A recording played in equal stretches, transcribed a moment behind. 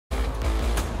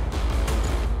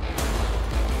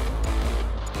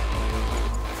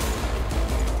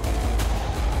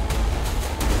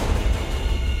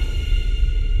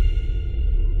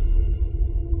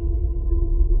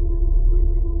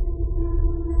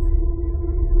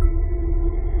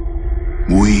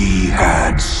We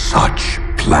had such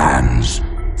plans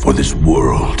for this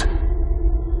world.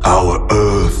 Our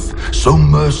Earth, so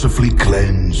mercifully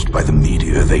cleansed by the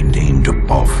meteor they named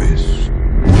Apophis.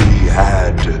 We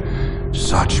had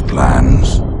such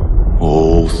plans,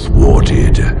 all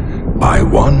thwarted by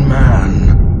one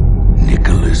man,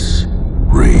 Nicholas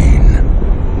Rain.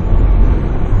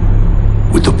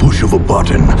 With the push of a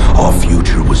button, our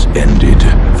future was ended.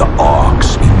 The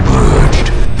arcs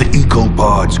emerged. The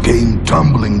ecopods came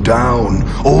tumbling down,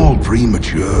 all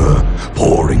premature,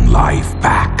 pouring life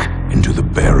back into the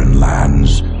barren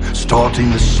lands,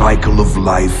 starting the cycle of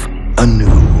life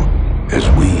anew, as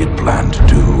we had planned to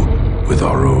do with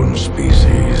our own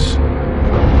species.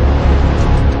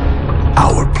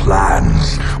 Our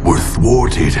plans were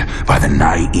thwarted by the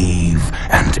naive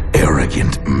and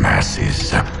arrogant masses.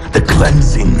 The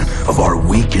cleansing of our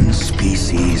weakened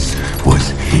species was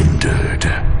hindered.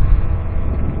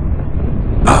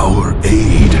 Our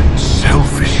aid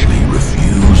selfishly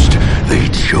refused. They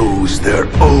chose their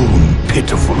own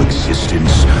pitiful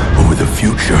existence over the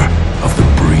future of the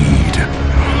breed.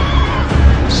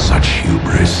 Such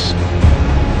hubris.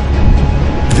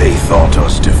 They thought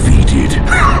us defeated.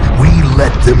 We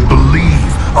let them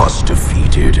believe us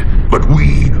defeated. But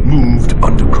we moved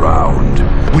underground.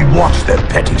 We watched their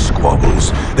petty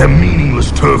squabbles, their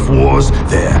meaningless turf wars,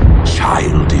 their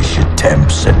childish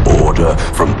attempts at order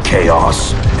from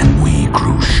chaos, and we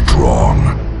grew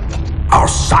strong. Our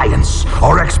science,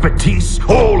 our expertise,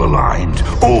 all aligned,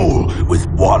 all with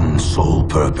one sole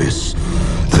purpose: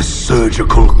 the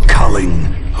surgical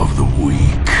culling of the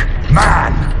weak.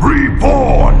 Man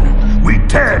reborn! We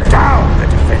tear down their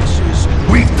defenses.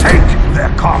 We take their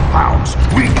compounds.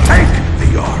 We take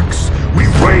the arcs. We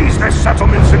raise their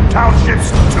settlements and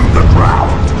townships to the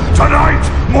ground. Tonight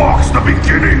marks the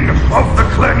beginning of the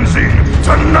cleansing.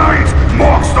 Tonight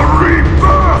marks the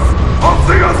rebirth of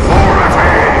the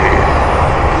Authority!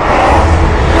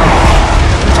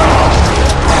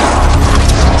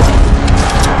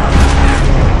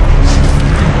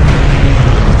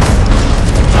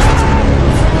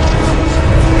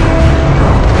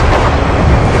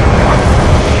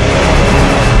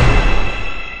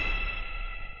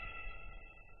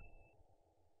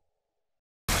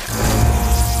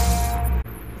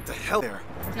 There.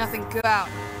 Nothing good out.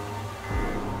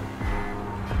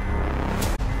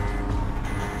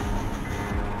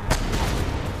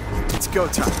 It's go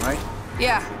time, right?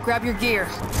 Yeah, grab your gear.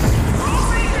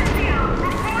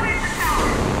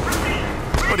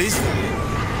 What is that?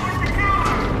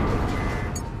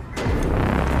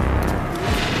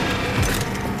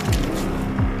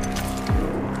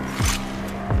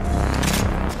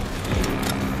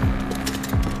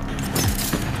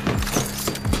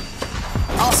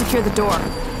 I'll secure the door.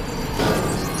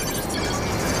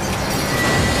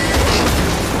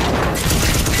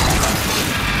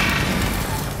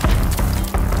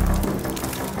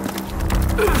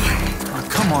 Oh,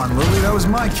 come on, Lily, that was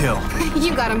my kill.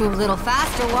 You gotta move a little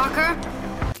faster, Walker.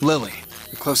 Lily,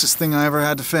 the closest thing I ever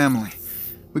had to family.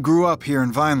 We grew up here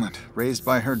in Vineland, raised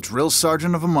by her drill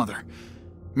sergeant of a mother.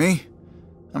 Me?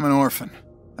 I'm an orphan.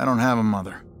 I don't have a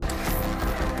mother.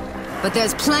 But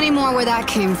there's plenty more where that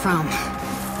came from.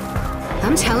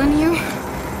 I'm telling you,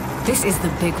 this is the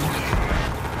big one.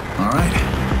 All right.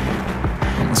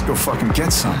 Well, let's go fucking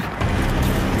get some.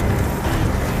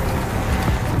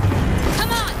 Come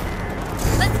on!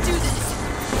 Let's do this!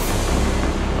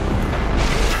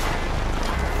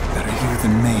 Better you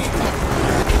than me.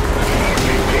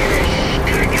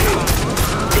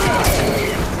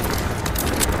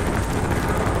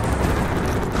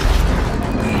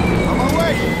 On my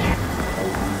way!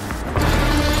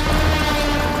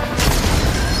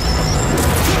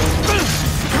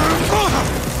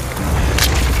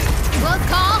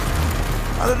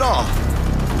 Not at all.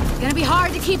 It's gonna be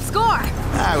hard to keep score.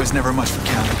 I was never much for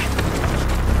counting.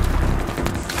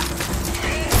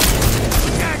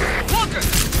 Walker!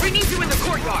 We need you in the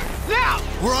courtyard! Now!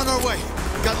 We're on our way.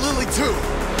 Got Lily too.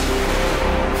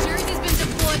 Jersey's been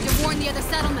deployed to warn the other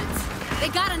settlements. They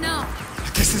gotta know. I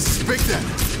guess this is big then.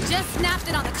 Just snapped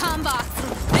it on the comm box.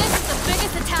 This is the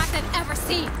biggest attack they've ever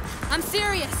seen. I'm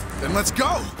serious. Then let's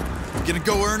go. I'm gonna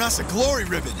go earn us a glory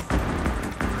ribbon.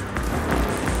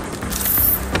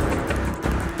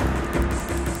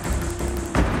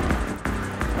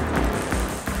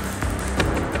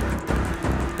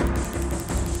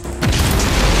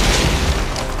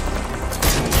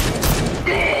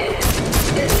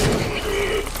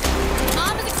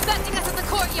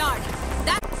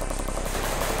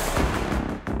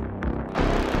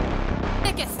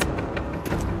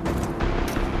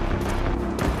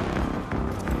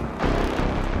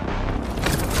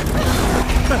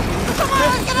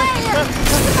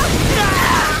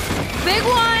 Big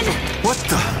one! What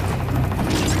the?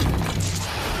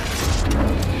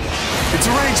 It's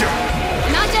a ranger!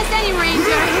 Not just any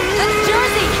ranger. That's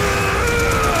Jersey!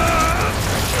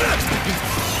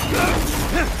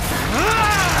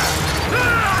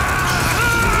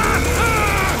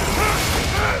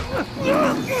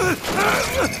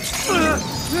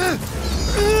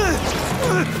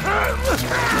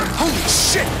 Holy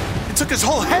shit! It took his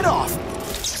whole head off!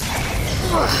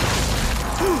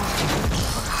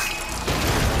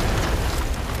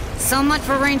 So much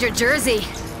for Ranger Jersey.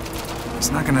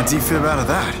 He's not gonna defib out of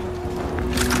that.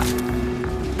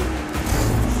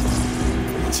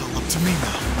 It's all up to me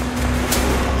now.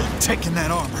 I'm taking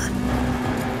that armor.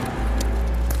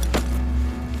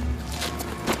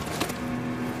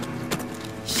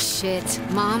 Shit,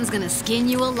 Mom's gonna skin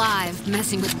you alive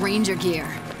messing with Ranger gear.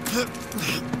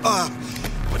 But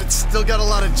it's still got a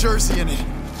lot of Jersey in it.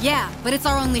 Yeah, but it's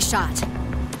our only shot.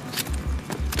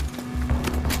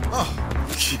 Oh,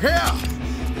 yeah!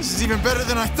 This is even better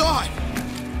than I thought!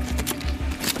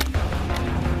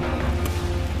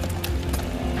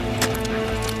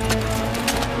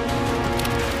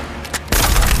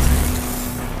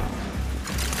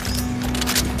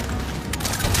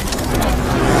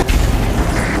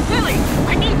 Lily,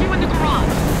 I need you in the garage.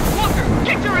 Walker,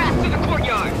 get your ass to the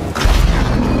courtyard.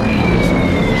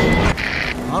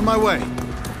 On my way.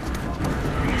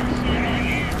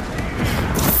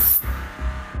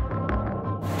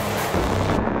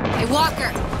 Hey,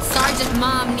 Walker, Sergeant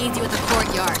Mom needs you at the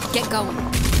courtyard. Get going.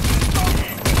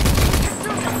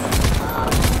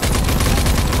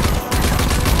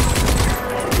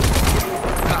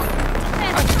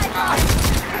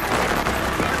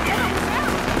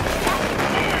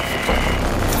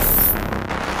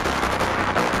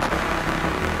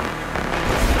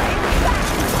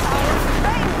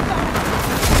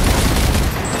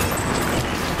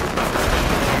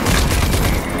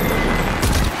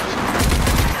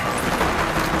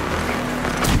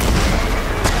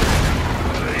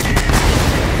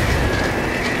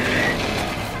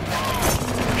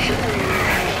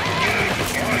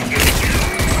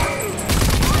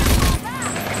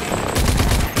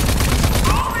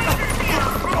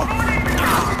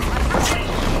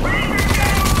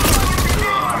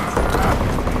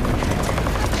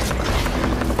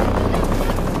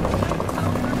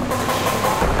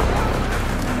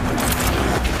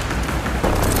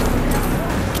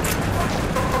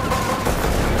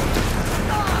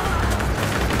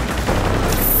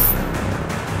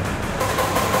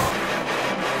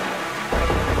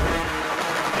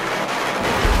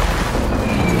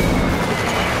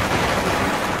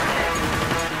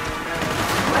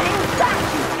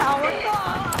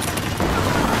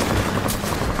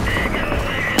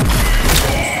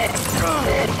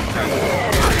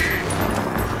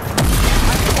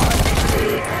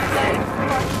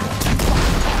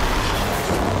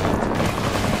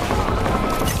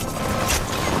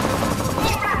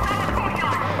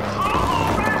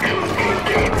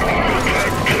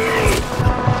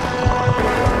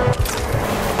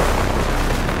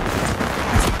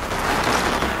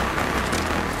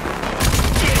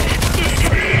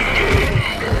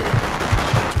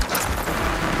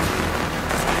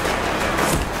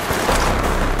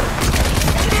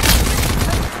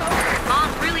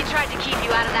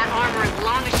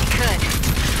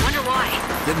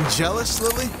 Jealous,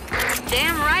 Lily?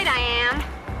 Damn right I am.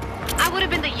 I would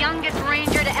have been the youngest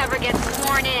ranger to ever get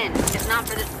sworn in, if not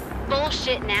for this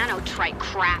bullshit nanotrite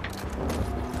crap.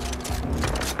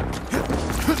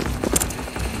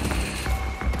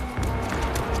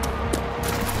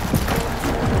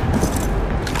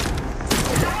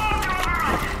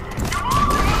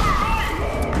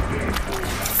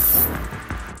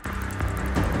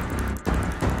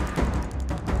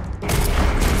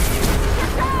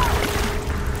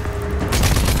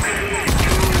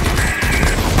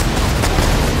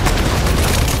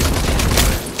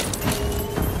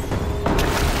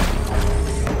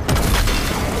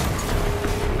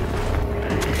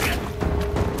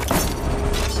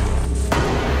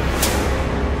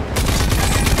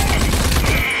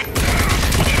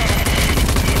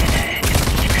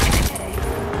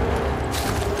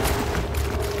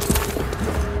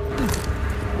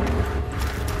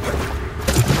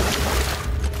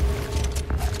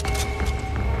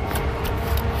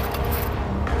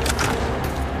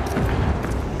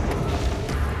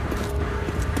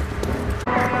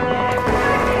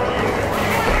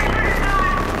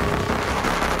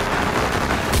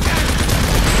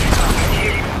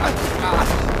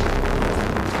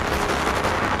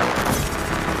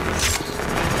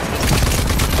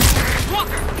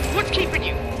 What's keeping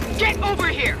you? Get over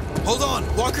here! Hold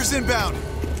on, Walker's inbound.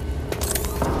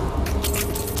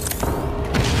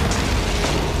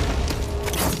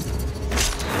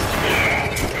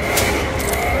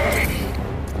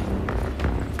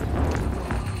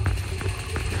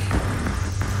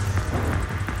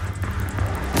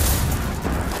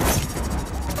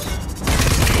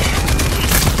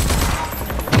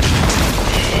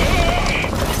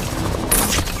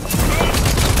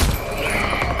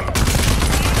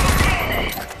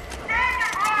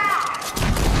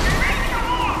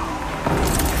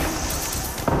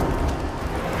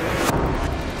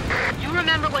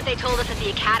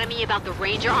 me about the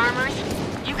Ranger armors?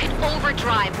 You can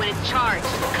overdrive when it's charged,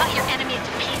 cut your enemies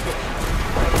to pieces.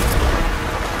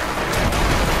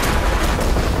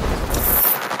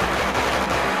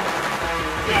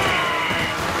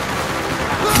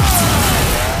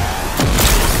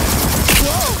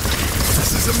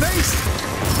 This is amazing!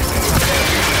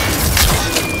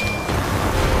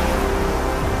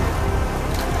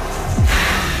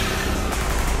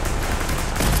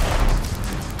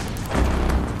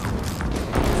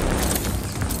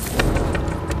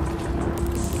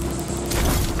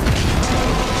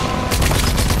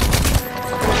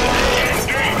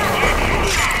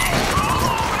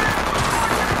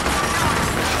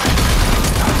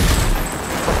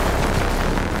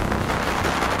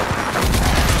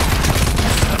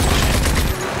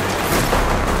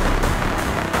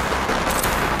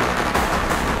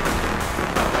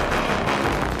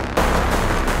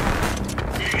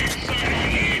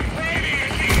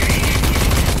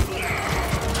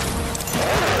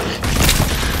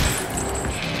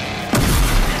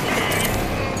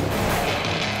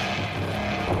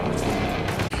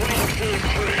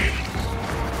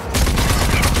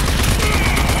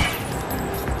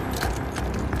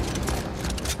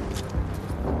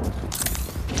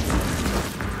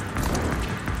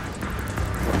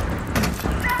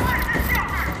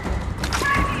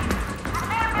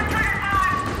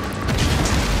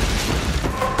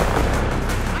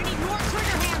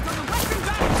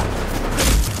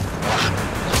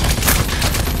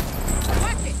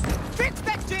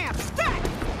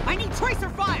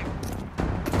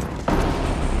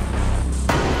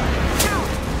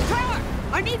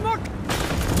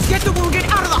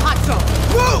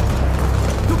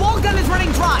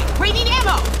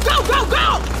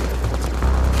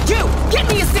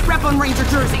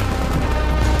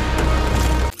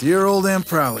 Dear old Aunt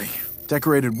Prowley,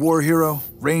 decorated war hero,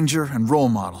 ranger, and role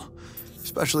model.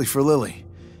 Especially for Lily.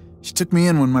 She took me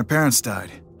in when my parents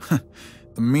died.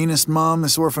 The meanest mom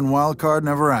this orphan wildcard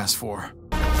never asked for.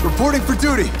 Reporting for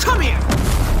duty! Come here!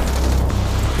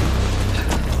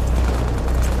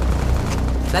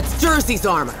 That's Jersey's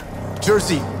armor.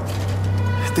 Jersey,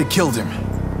 they killed him.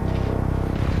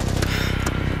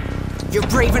 You're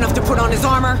brave enough to put on his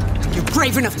armor? You're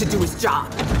brave enough to do his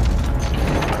job.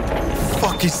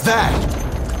 Fuck is that?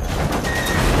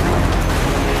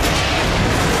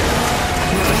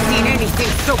 Never seen anything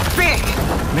so big!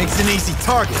 Makes an easy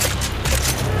target.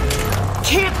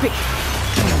 Can't be!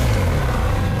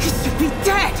 He should be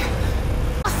dead!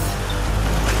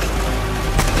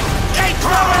 Keep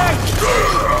coming!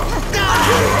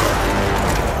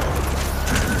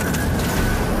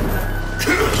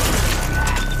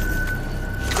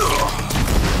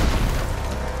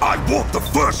 I want the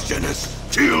first Genis.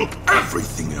 Kill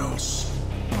everything else.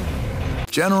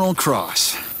 General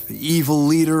Cross, the evil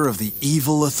leader of the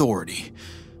evil authority.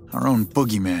 Our own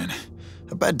boogeyman.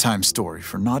 A bedtime story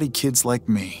for naughty kids like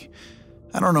me.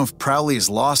 I don't know if Prowley has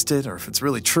lost it or if it's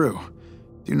really true.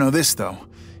 Do you know this, though?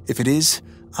 If it is,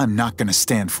 I'm not gonna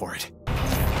stand for it.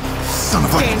 Son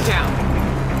of a... Stand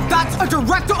down! That's a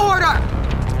direct order!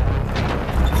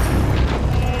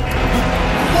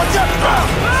 Watch out!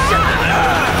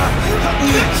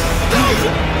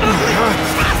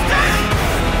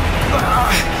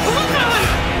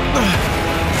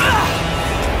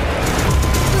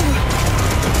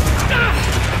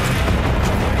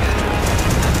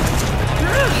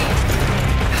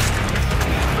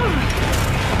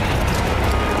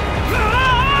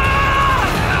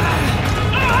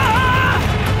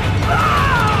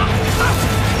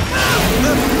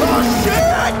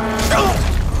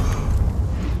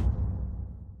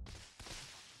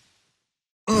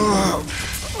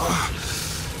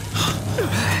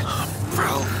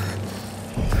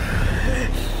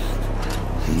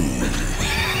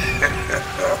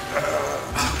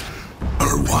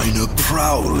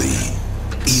 Prowley,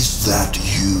 is that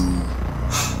you?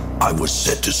 I was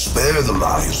set to spare the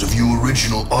lives of you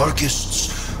original Archists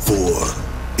for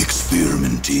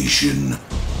experimentation.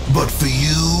 But for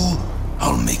you,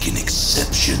 I'll make an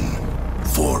exception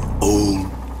for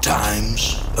old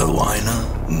times, Alwina.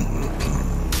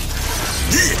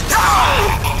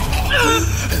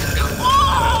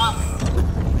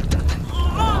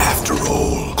 After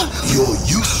all, your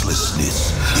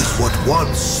uselessness is what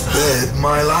once spared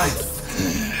my life.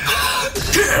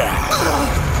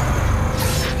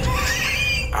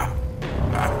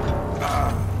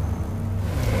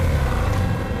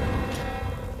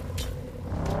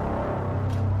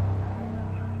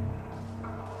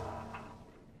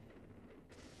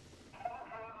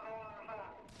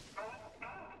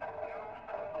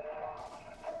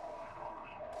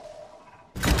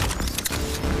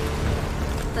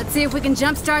 Let's See if we can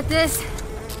jumpstart this.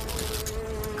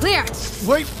 Clear!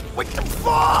 Wait, the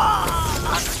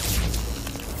fuck!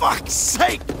 Fuck's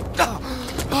sake!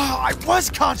 I was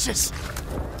conscious!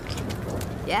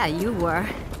 Yeah, you were.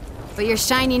 But your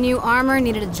shiny new armor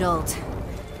needed a jolt.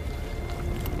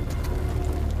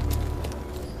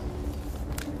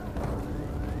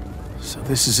 So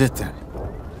this is it then?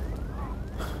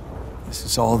 This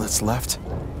is all that's left?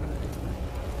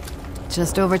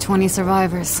 Just over 20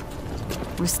 survivors.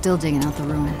 We're still digging out the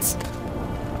ruins.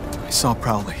 I saw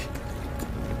Prowley.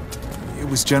 It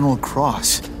was General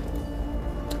Cross.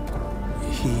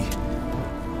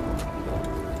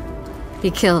 He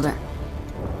killed her.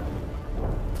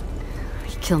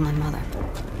 He killed my mother.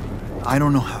 I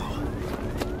don't know how.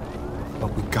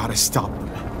 But we gotta stop them.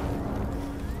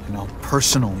 And I'll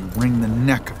personally wring the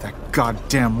neck of that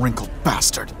goddamn wrinkled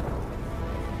bastard.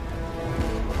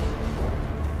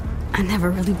 I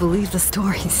never really believed the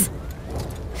stories.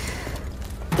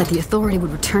 That the Authority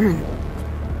would return.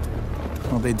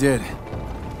 Well, they did.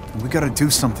 And we gotta do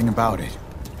something about it.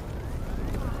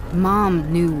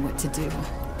 Mom knew what to do.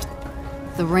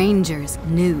 The Rangers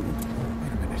knew.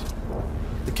 Wait a minute.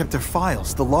 They kept their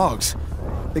files, the logs.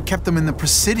 They kept them in the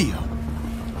Presidio.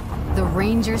 The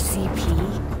Ranger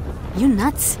CP? You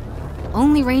nuts?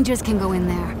 Only Rangers can go in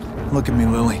there. Look at me,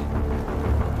 Lily.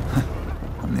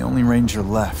 I'm the only Ranger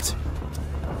left.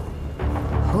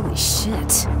 Holy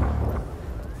shit.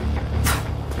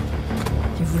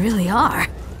 You really are.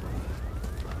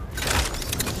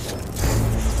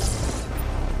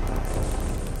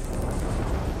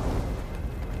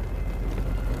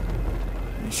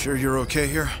 You sure you're okay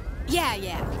here? Yeah,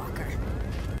 Walker.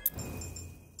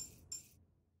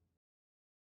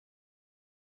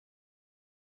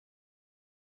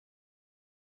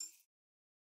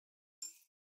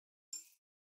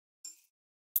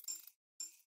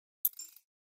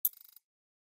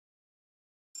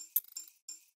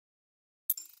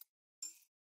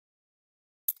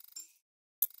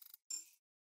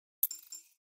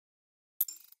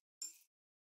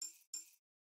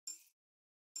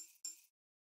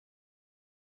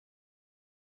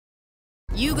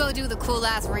 You go do the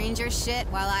cool-ass Ranger shit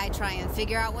while I try and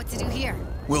figure out what to do here.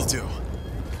 Will do.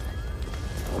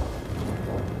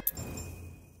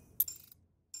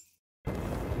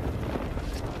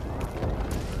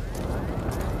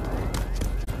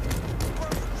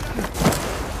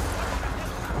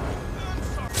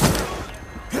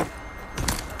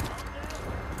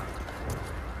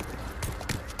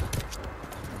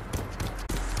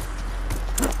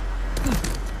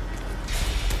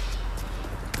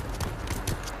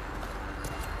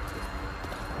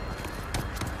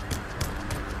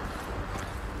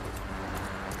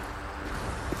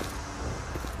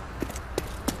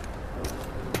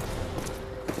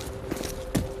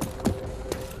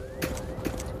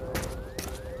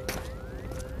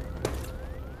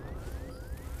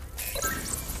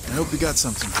 I hope you got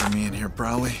something for me in here,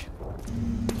 Prowley.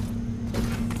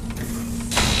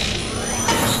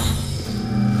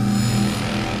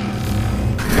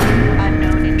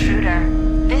 Unknown intruder.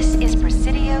 This is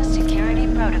Presidio Security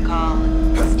Protocol.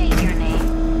 State your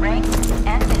name, rank,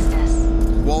 and business.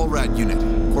 Walrat Unit,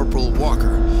 Corporal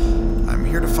Walker. I'm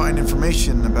here to find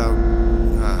information about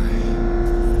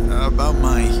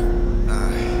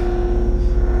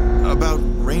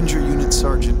Ranger Unit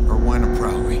Sergeant Erwina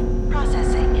Prowley.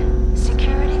 Processing.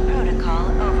 Security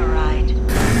Protocol override.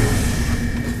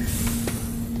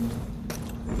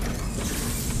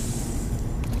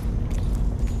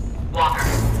 Walker,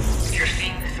 if you're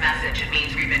seeing this message, it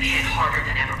means we've been hit harder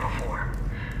than ever before.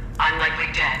 I'm likely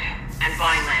dead, and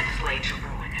Vineland is laid to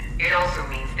ruin. It also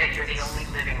means that you're the only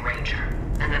living Ranger,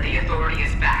 and that the Authority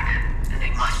is back, and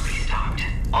they must be stopped.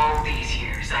 All these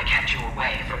years, I kept you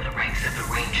away from the ranks of the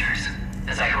Rangers,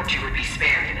 as I hoped you would be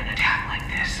spared in an attack like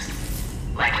this.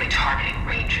 Likely targeting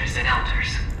Rangers and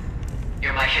Elders.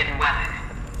 You're my hidden weapon.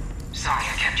 Sorry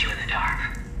I kept you in the dark.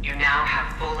 You now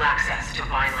have full access to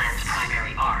Vineland's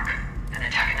primary arc, and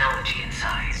the technology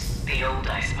inside. The old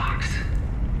icebox.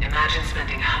 Imagine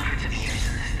spending hundreds of years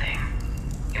in this thing.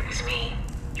 It was me,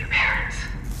 your parents,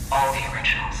 all the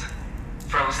originals.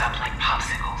 Froze up like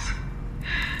popsicles.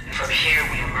 And from here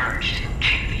we emerged and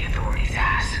kicked the Authority's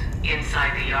ass.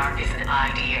 Inside the Ark is an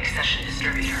ID accession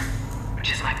distributor,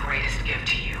 which is my greatest gift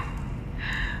to you.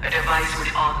 A device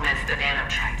which augments the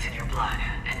nanotrites in your blood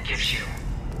and gives you,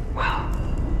 well,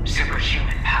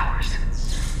 superhuman powers.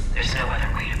 There's no other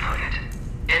way to put it.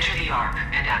 Enter the Ark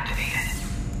and activate it.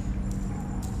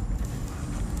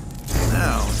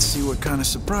 Now, let's see what kind of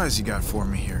surprise you got for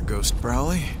me here, Ghost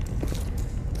Prowley.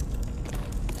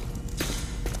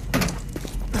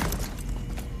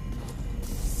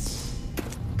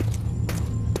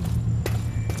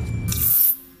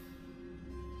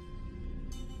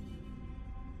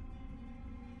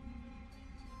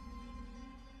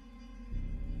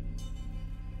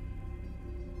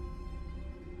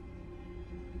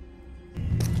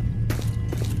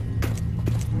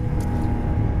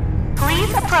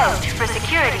 approach for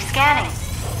security scanning.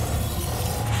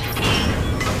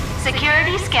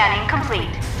 Security scanning complete.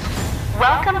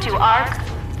 Welcome to ARC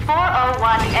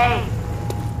 401A.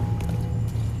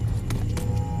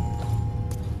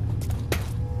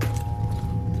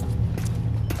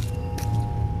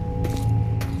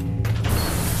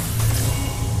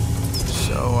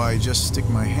 So I just stick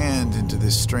my hand into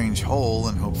this strange hole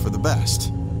and hope for the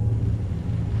best.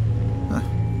 Huh,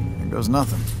 there goes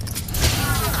nothing.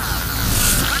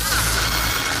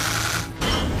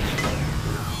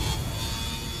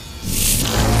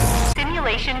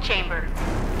 Simulation chamber.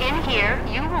 In here,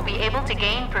 you will be able to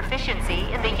gain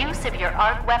proficiency in the use of your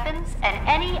ARC weapons and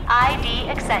any ID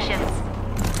accessions.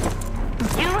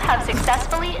 You have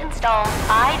successfully installed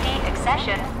ID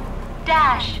accession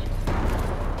Dash.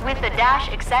 With the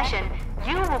Dash accession,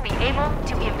 you will be able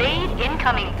to evade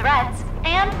incoming threats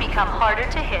and become harder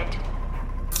to hit.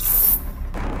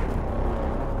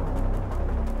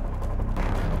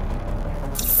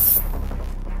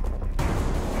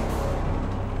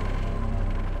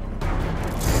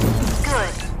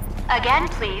 Again,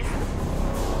 please.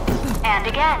 And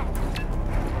again.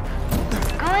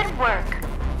 Good work.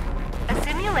 A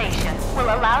simulation will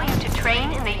allow you to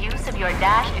train in the use of your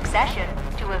dash accession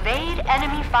to evade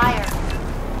enemy fire.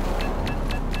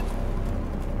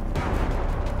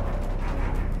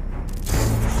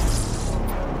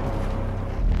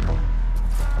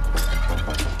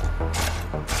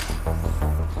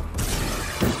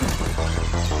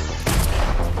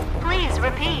 Please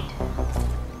repeat.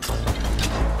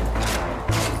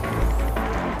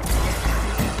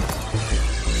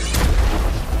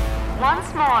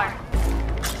 Once more.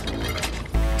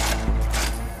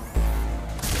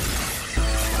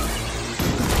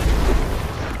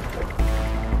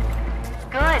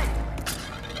 Good.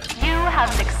 You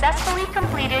have successfully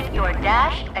completed your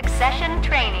dash accession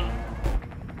training.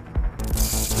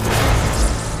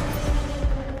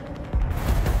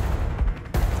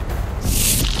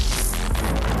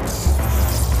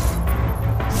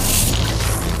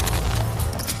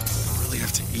 Really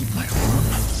have to eat my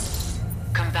arm?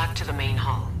 Come back to the main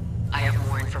hall. I have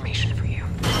more information for you.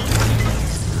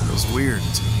 Feels weird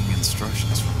taking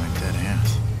instructions from my dead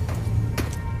aunt.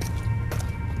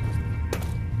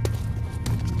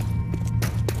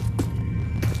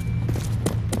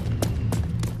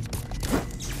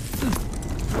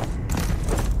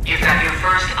 You've got your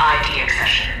first ID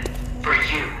accession. For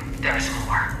you, there's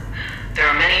more. There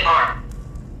are many ARC.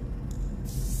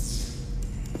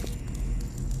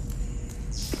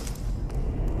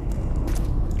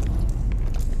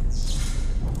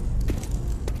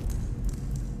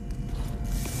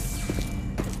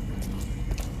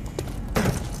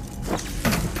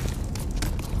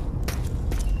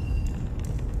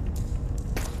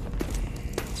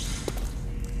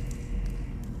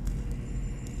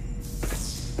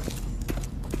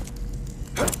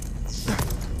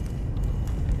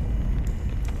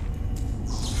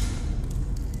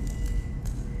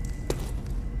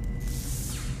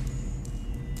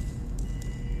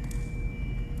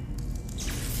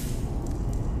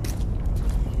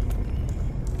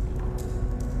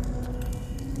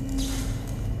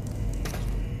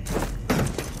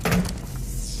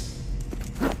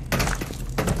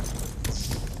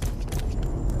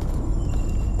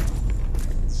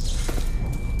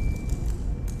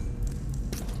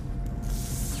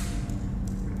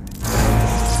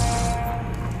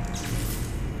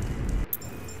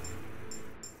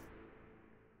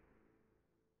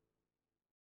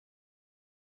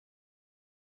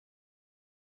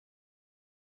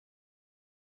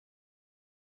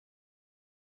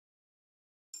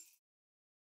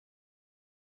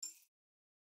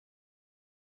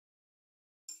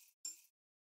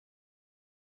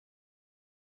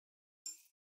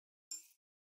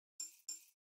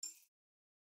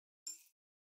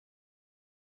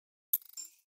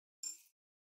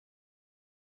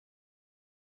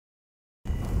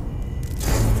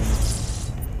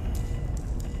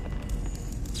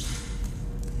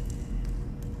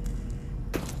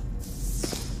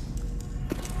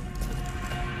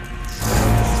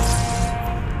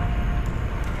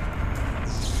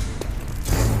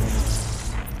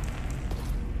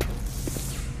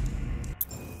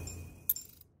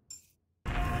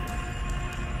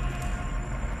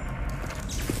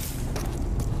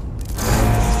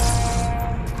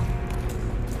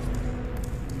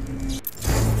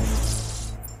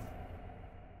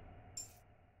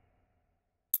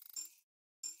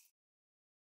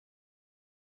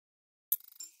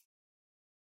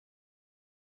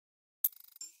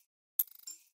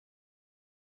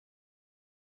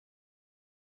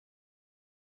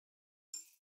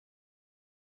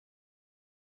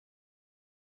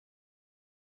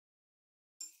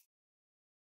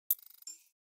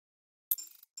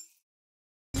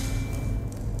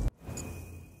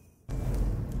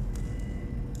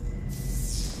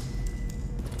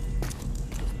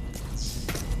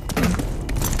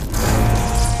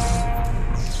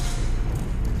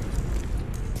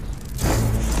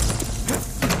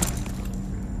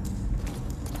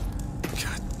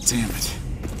 Damn it.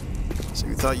 So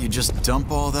you thought you'd just dump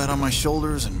all that on my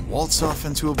shoulders and waltz off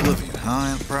into oblivion, huh,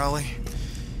 Aunt Prowley?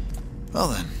 Well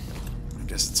then, I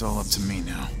guess it's all up to me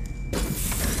now.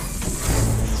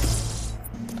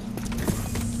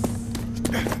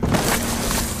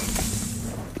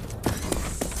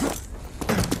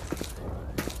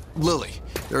 Lily,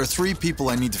 there are 3 people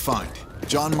I need to find.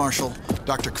 John Marshall,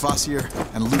 Dr. Kvasir,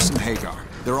 and Lucen Hagar.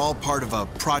 They're all part of a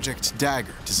Project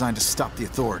Dagger designed to stop the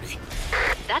Authority.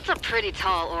 That's a pretty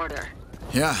tall order.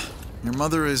 Yeah, your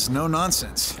mother is no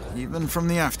nonsense, even from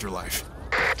the afterlife.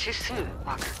 Too soon,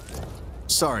 Walker.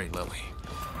 Sorry, Lily.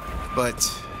 But,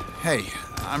 hey,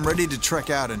 I'm ready to trek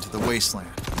out into the wasteland.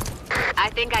 I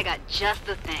think I got just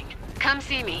the thing. Come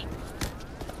see me.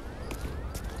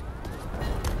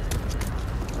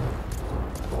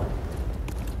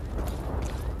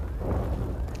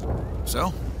 So,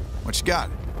 what you got?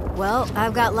 Well,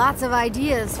 I've got lots of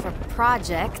ideas for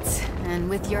projects, and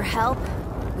with your help,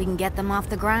 we can get them off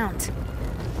the ground.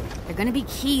 They're gonna be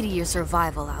key to your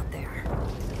survival out there.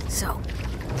 So,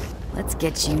 let's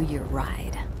get you your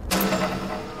ride.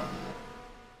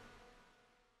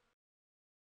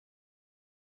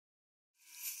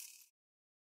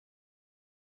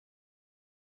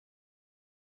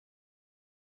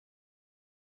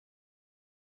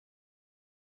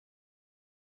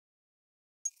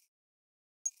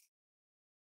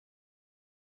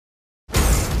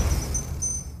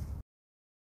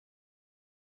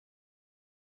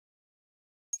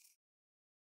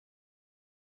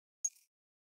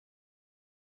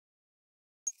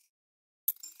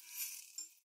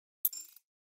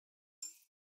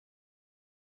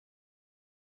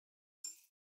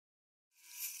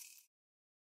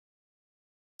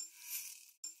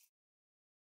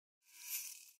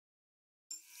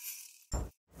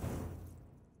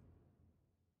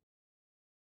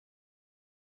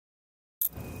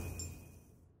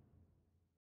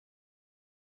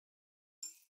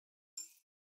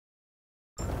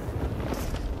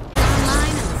 Online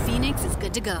and the Phoenix is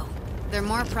good to go. There are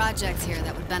more projects here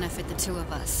that would benefit the 2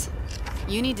 of us.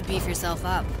 You need to beef yourself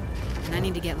up, and I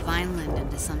need to get Vineland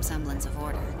into some semblance of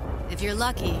order. If you're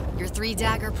lucky, your 3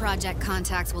 Dagger project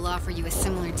contacts will offer you a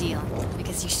similar deal,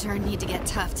 because you sure need to get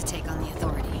tough to take on the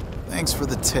Authority. Thanks for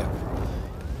the tip.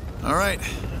 All right,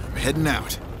 I'm heading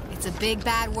out. It's a big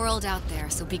bad world out there,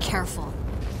 so be careful.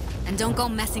 And don't go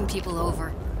messing people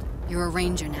over. You're a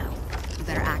ranger now. You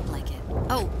better act like it.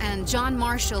 Oh, and John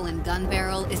Marshall in Gun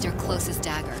Barrel is your closest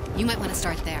dagger. You might want to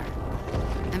start there.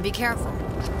 And be careful.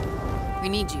 We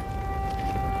need you.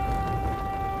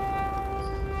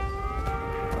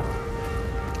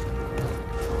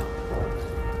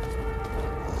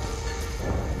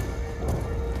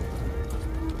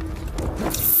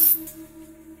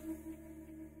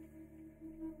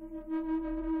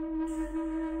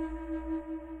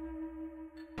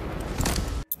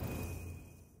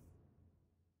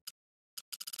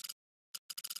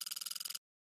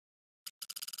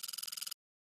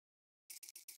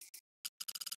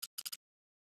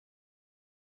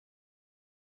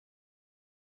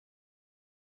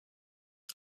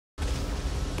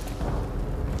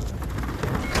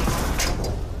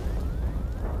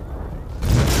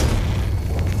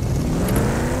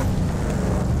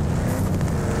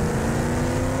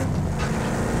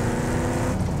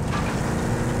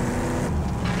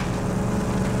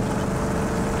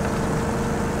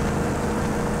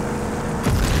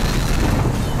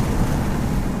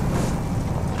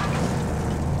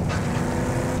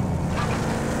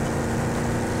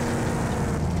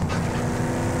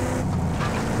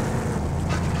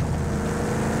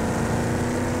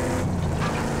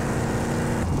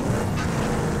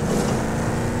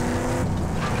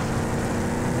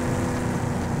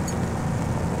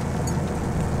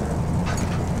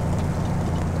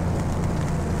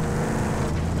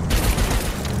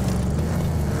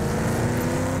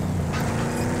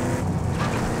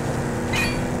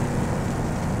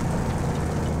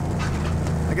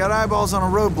 Got eyeballs on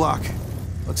a roadblock.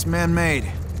 Looks man-made.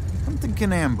 I'm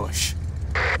thinking ambush.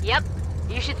 Yep.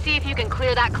 You should see if you can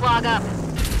clear that clog up.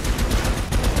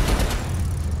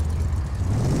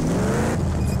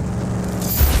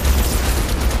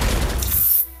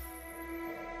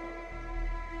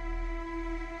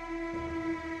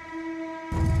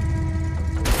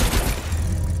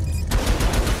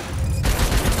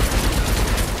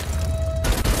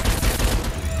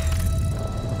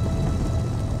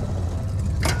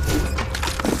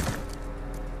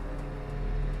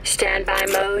 Standby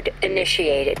mode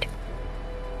initiated.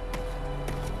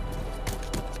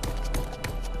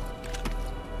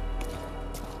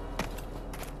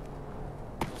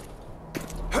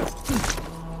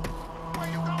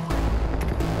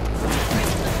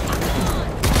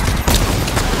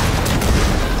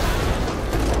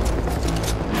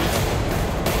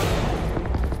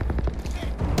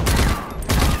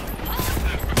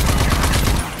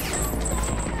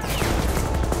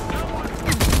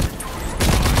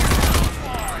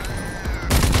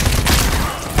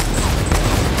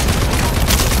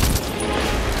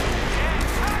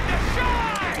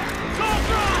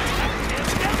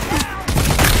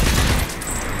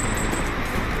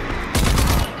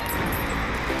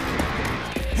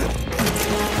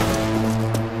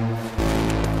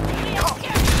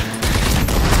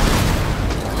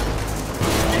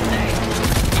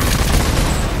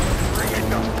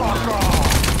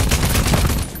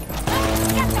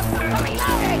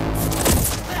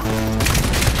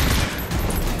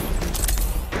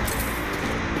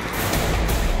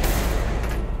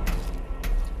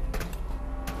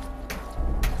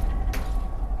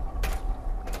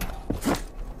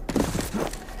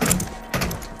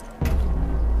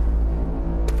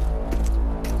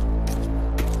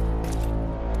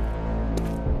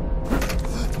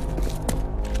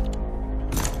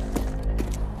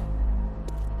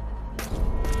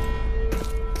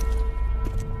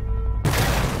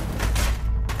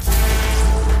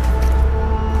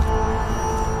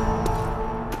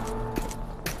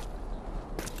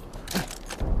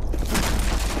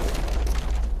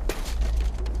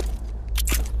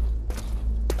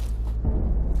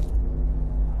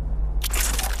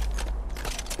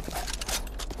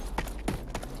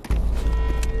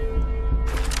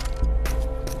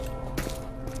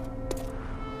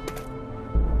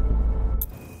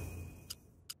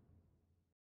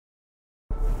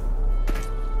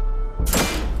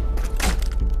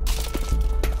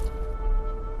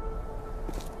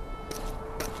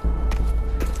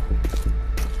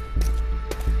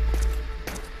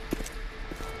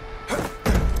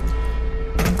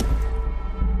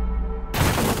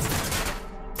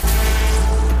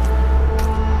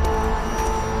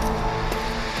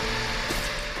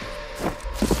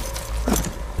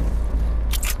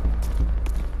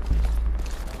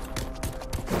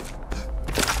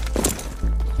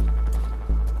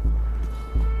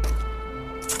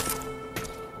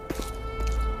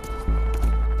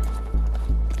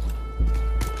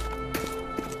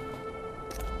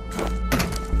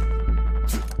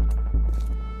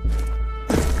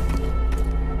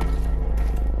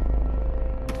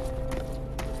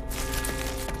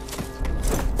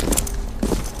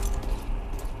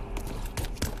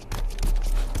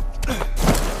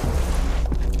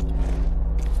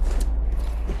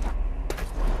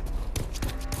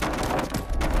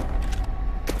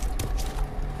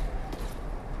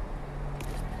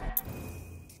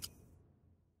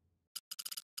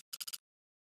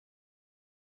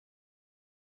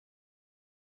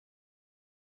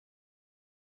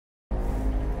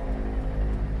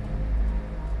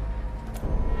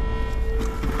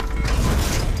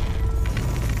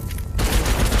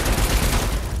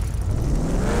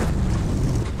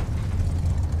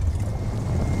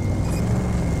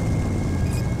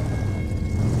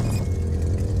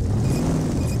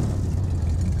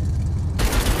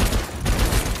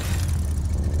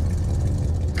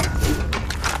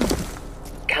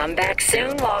 Come back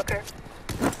soon, Walker.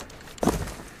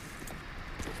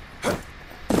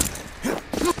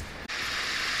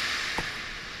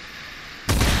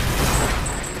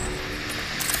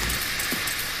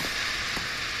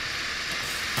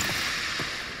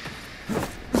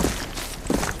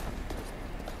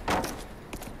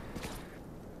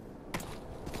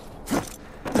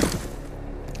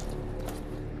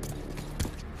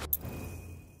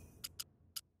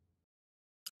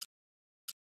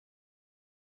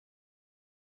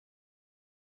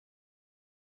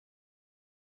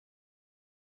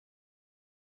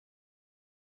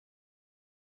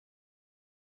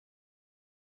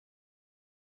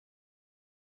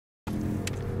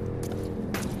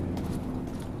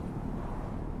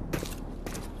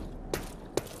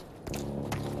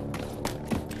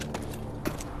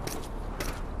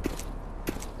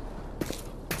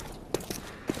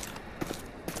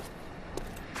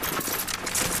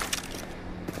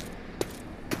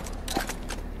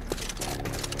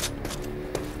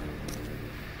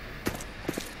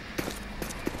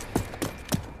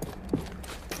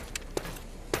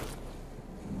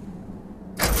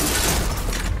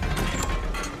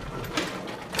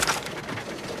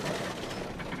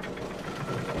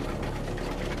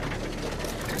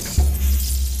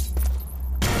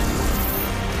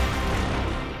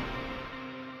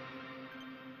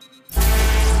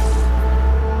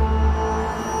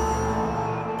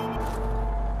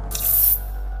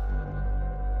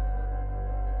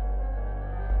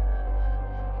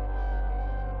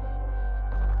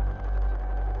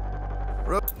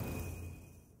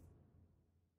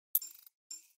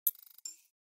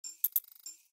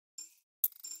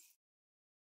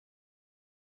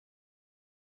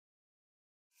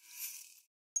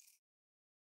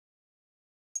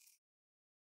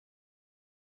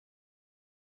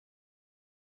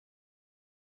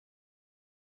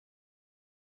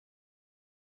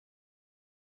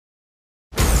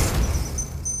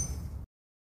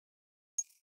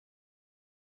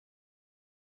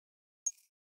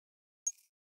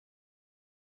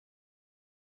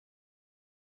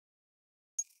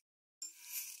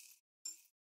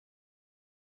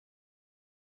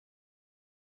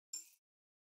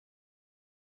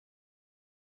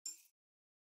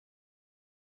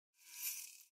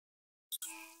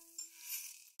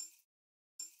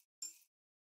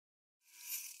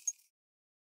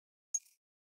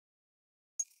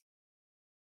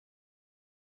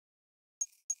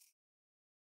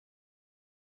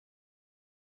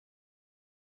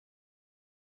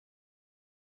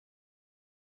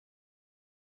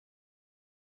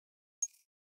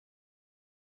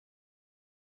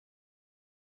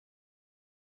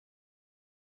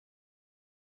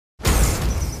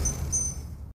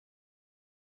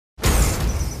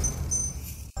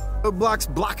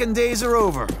 Roadblocks blocking days are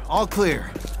over. All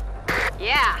clear.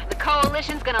 Yeah, the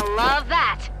Coalition's gonna love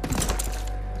that.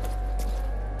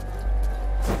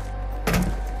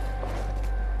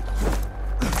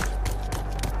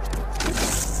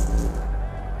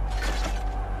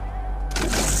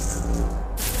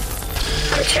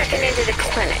 I'm checking into the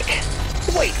clinic.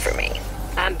 Wait for me.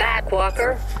 I'm back,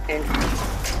 Walker, and...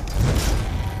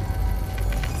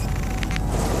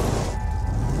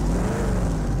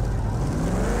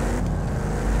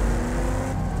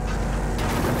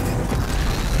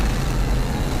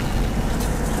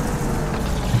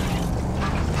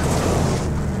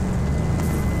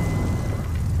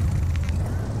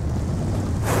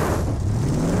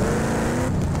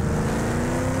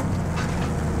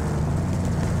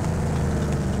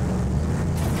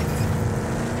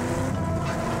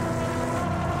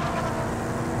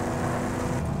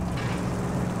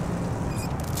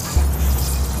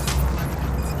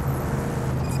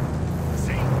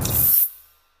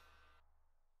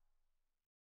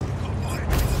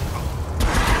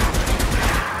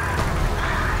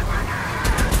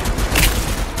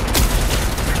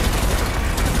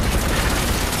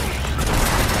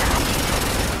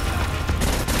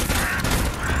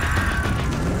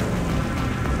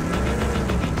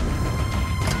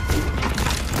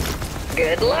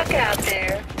 Good luck out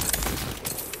there.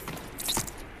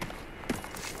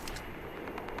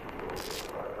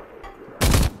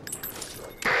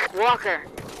 Walker,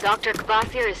 Dr.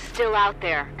 Kvasir is still out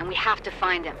there, and we have to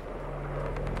find him.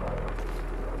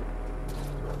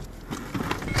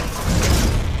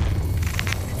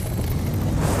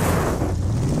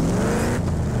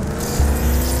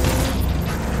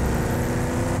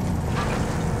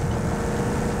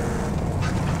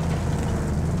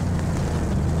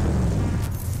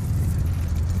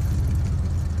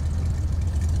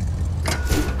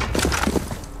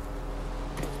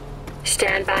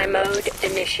 Standby mode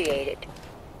initiated.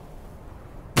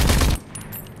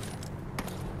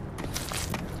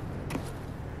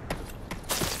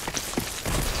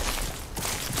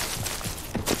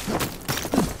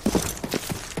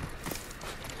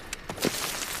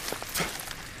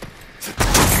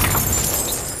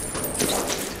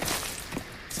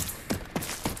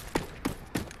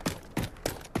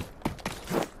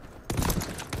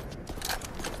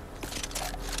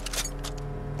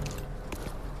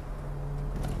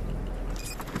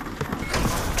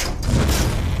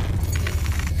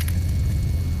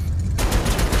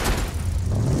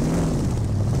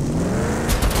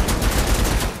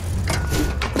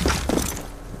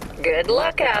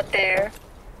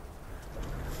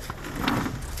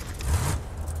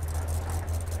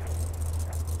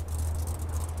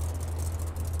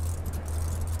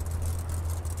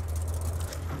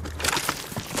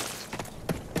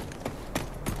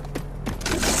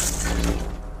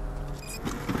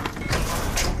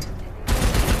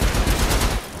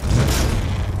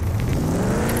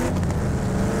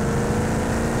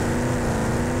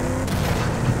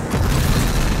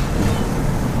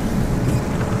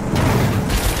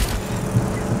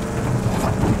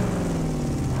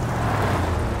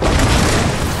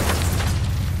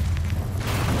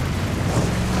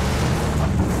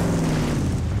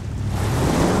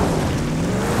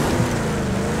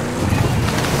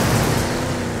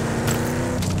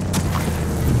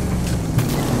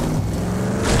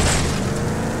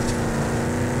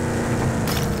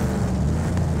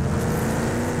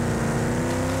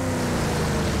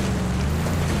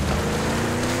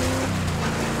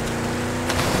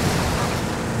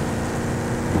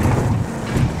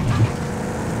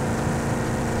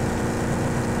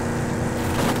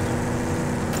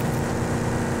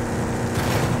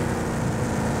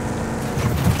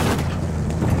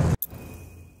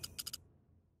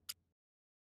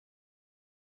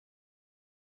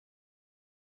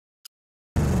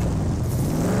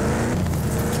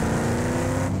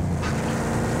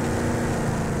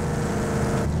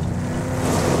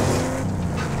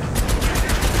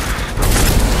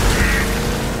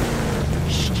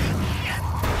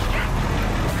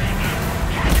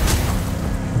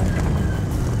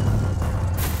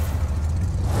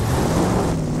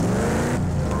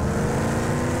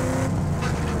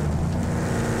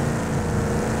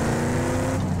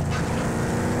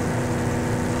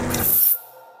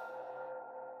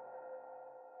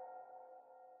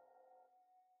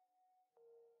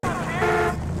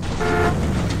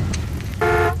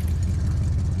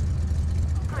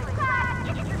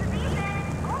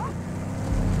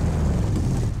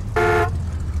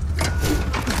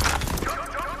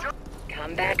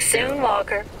 Come back soon,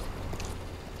 Walker.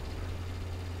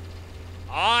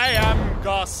 I am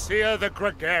Garcia the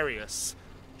Gregarious,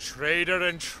 trader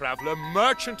and traveler,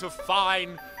 merchant of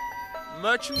fine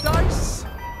merchandise.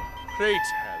 Pray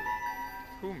tell,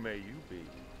 who may you be?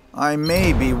 I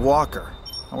may be Walker.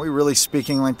 Are we really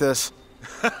speaking like this?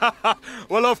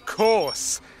 Well, of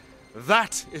course.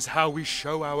 That is how we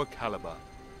show our caliber.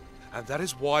 And that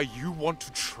is why you want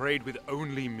to trade with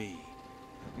only me.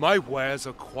 My wares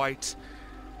are quite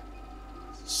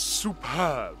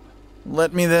superb.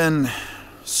 Let me then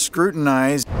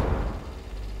scrutinize.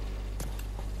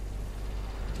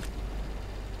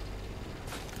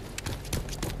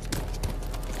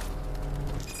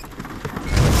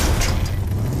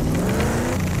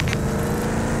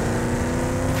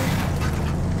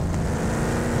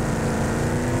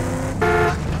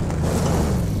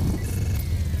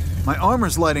 My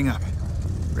armor's lighting up,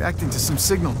 reacting to some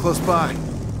signal close by.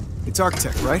 It's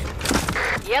Arctech, right?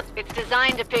 Yep, it's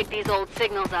designed to pick these old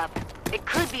signals up. It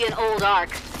could be an old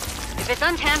Arc. If it's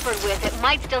untampered with, it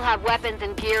might still have weapons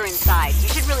and gear inside. You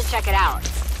should really check it out.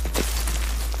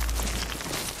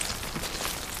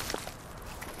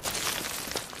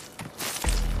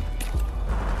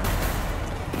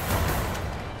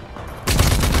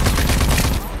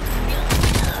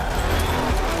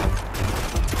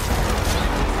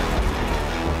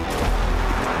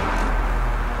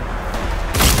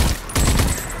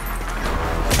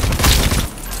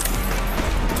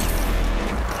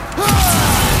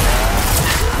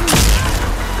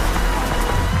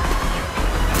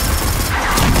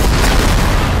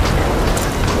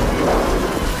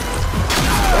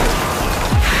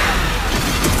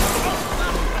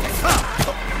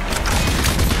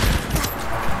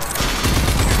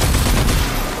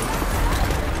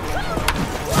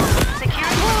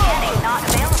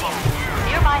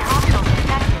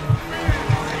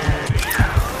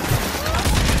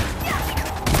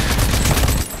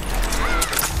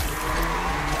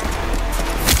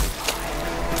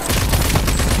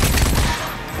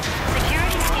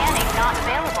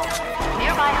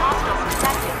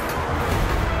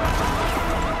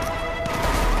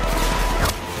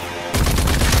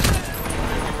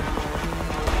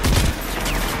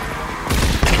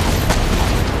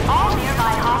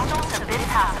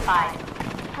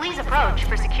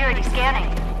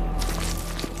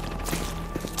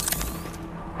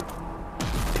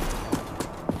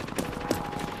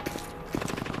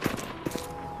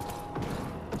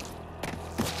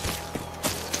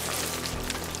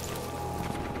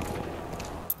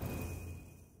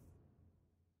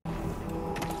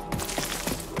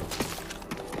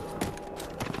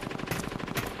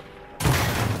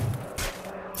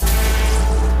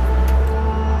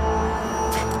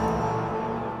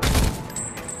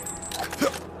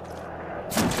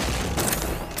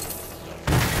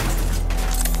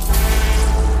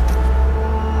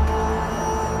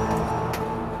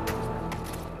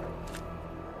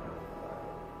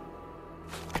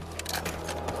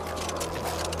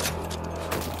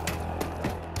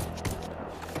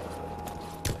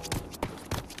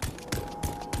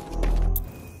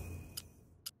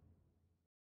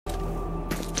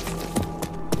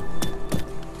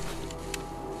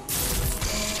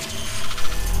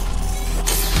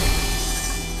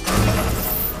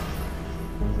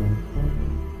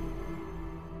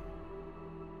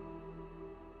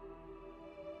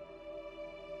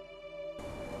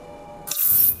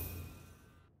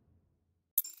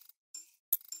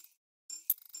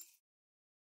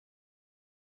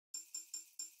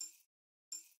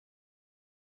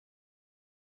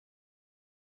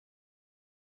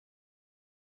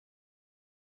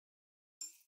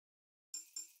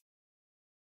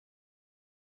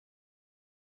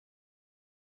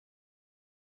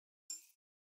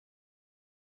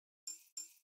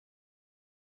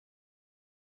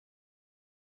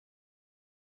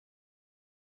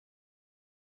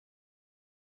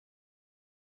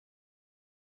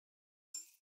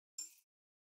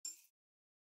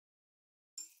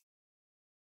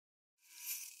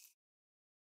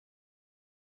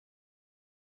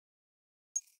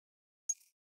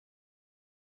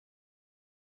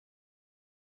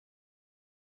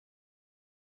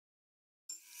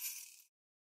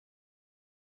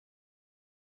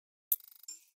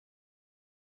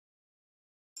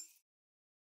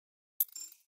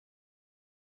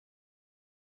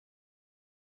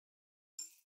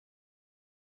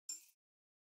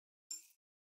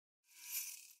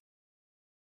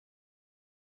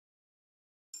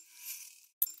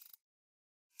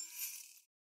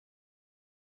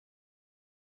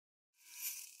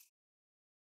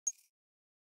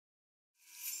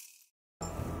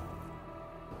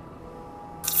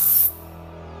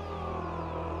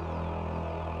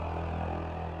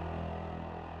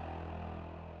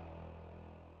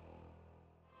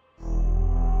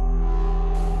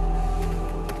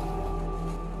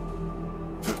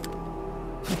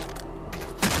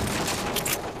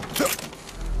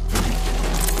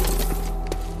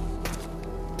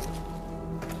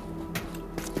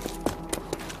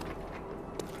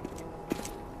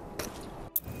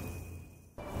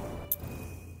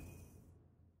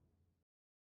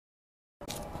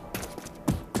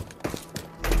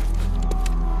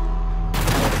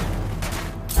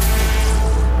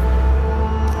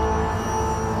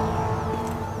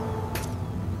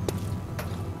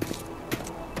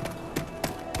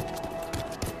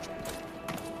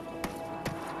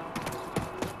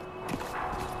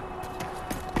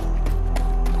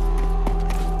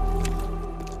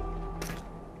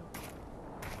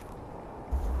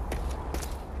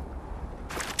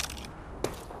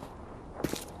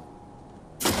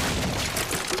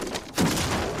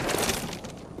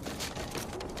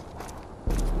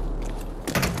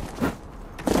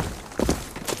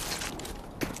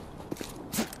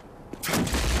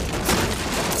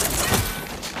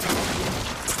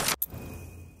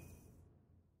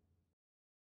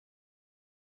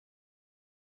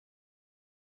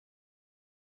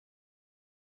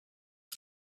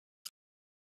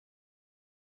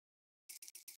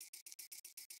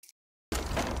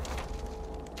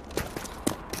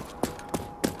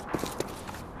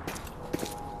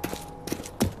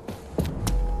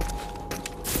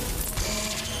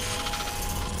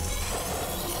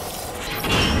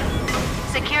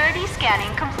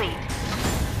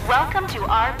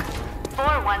 ARC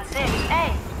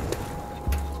 416A.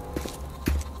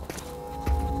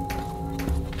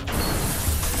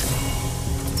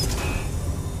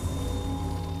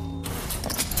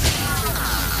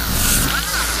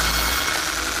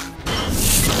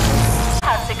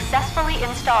 Have successfully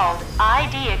installed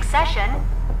ID accession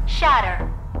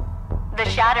Shatter. The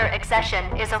Shatter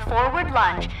accession is a forward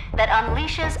lunge that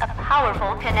unleashes a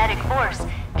powerful kinetic force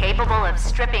capable of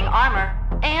stripping armor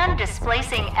and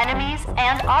displacing enemies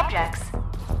and objects.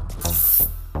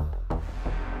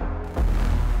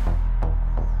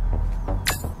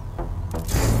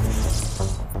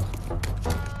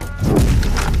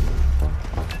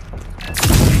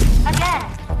 Again.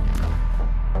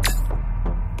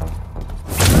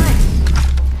 Good.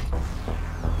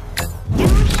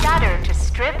 Use Shatter to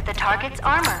strip the target's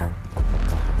armor.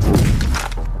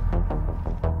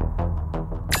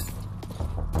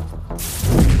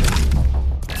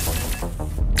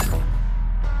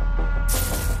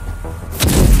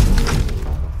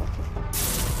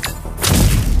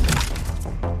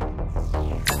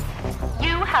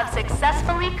 You have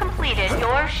successfully completed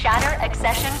your Shatter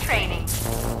accession training.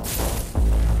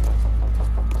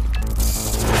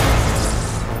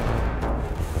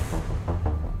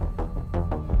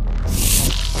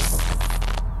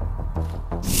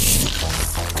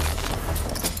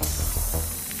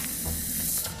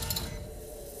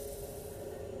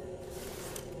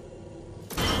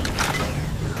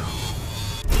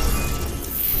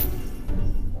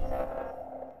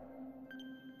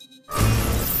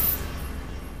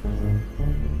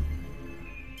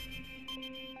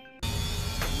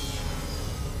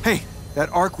 Hey, that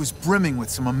Ark was brimming with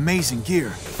some amazing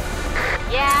gear.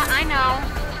 Yeah, I know.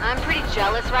 I'm pretty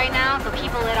jealous right now, so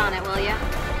keep a lid on it, will ya?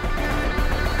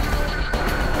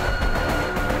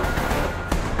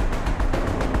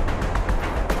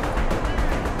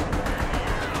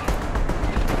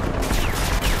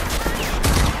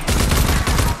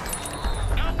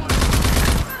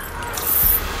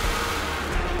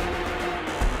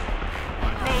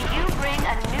 May you bring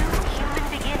a new human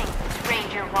beginning,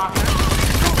 Ranger Walker.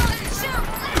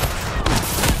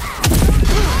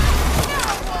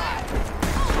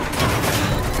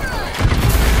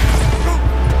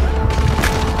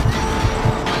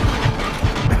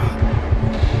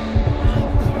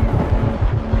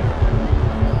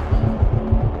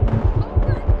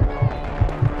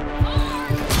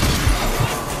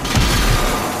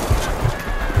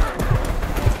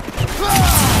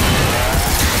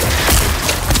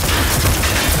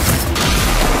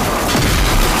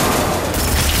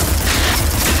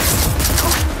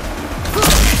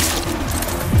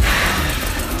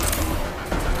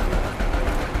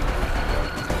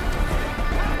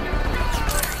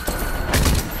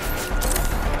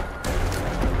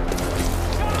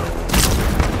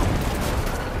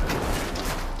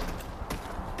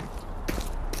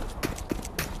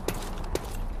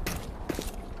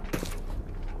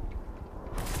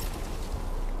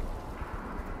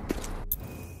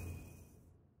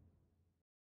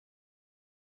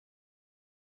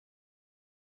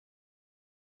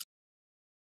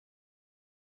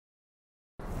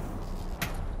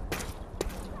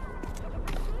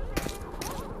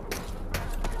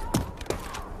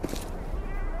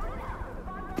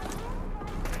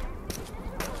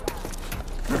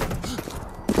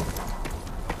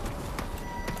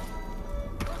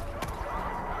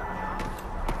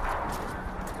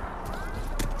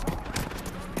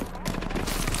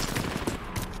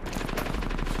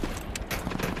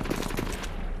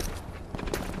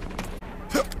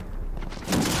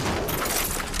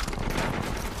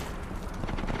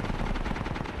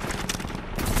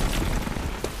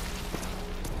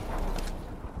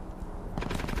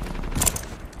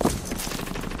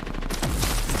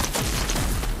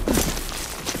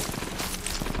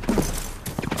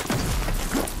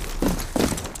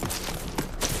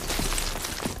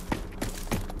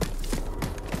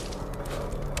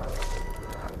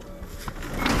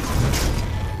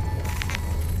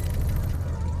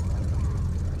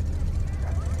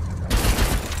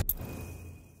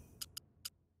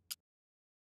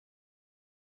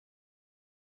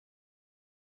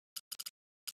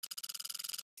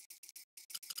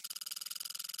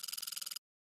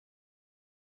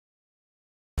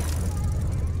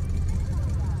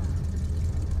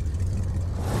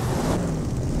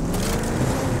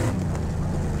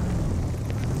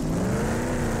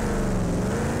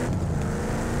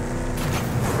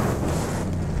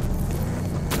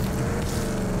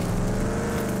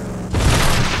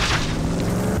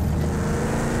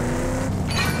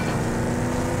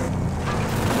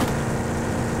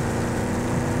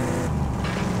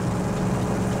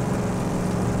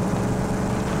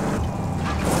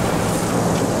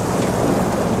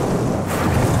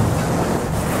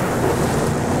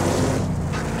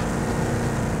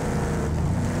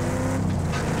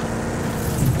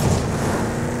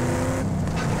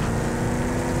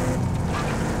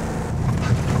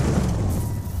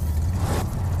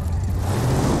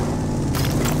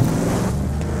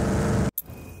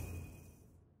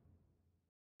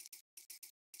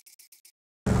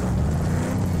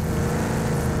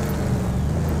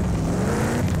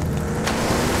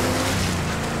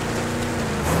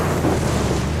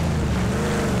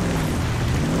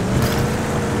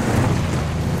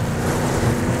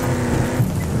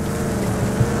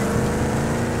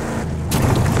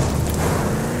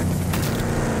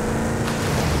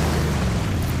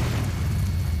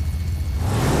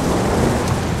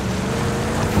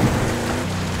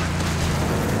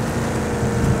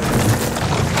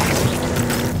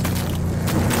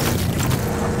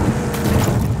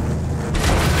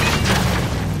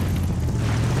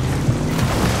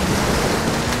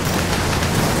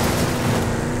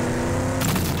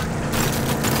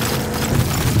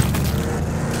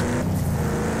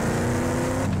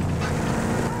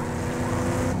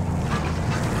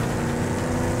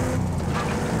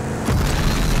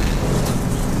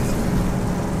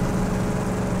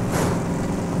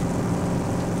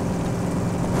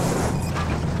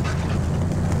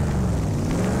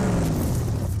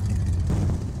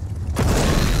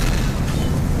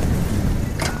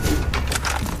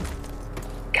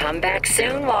 Come back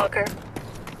soon, Walker.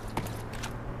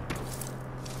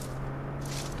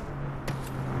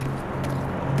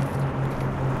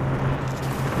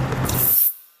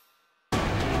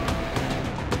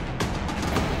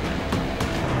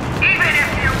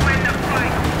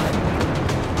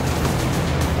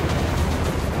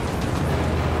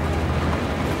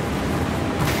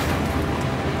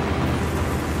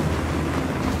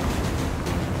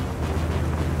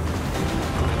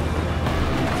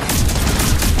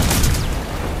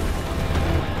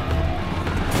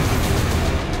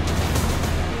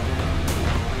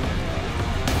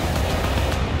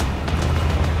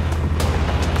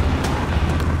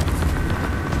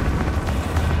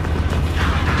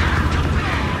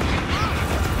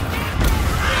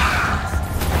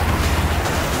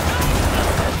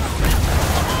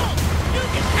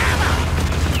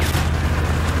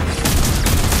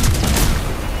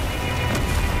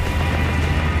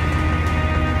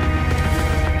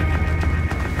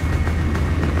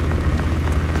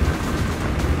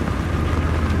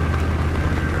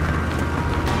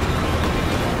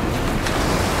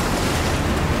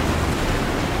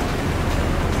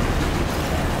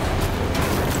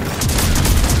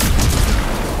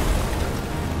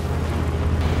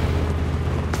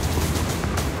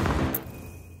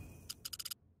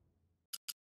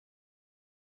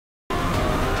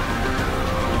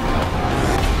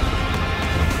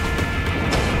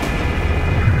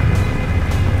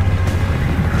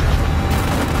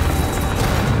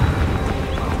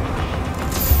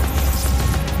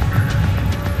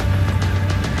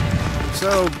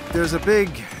 So, there's a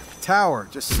big tower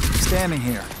just standing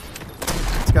here.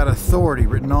 It's got authority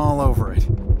written all over it.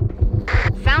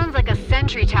 Sounds like a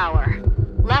sentry tower.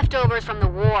 Leftovers from the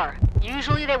war.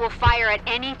 Usually they will fire at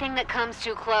anything that comes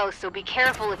too close, so be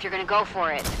careful if you're gonna go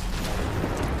for it.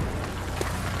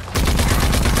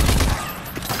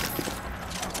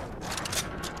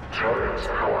 Turret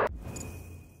power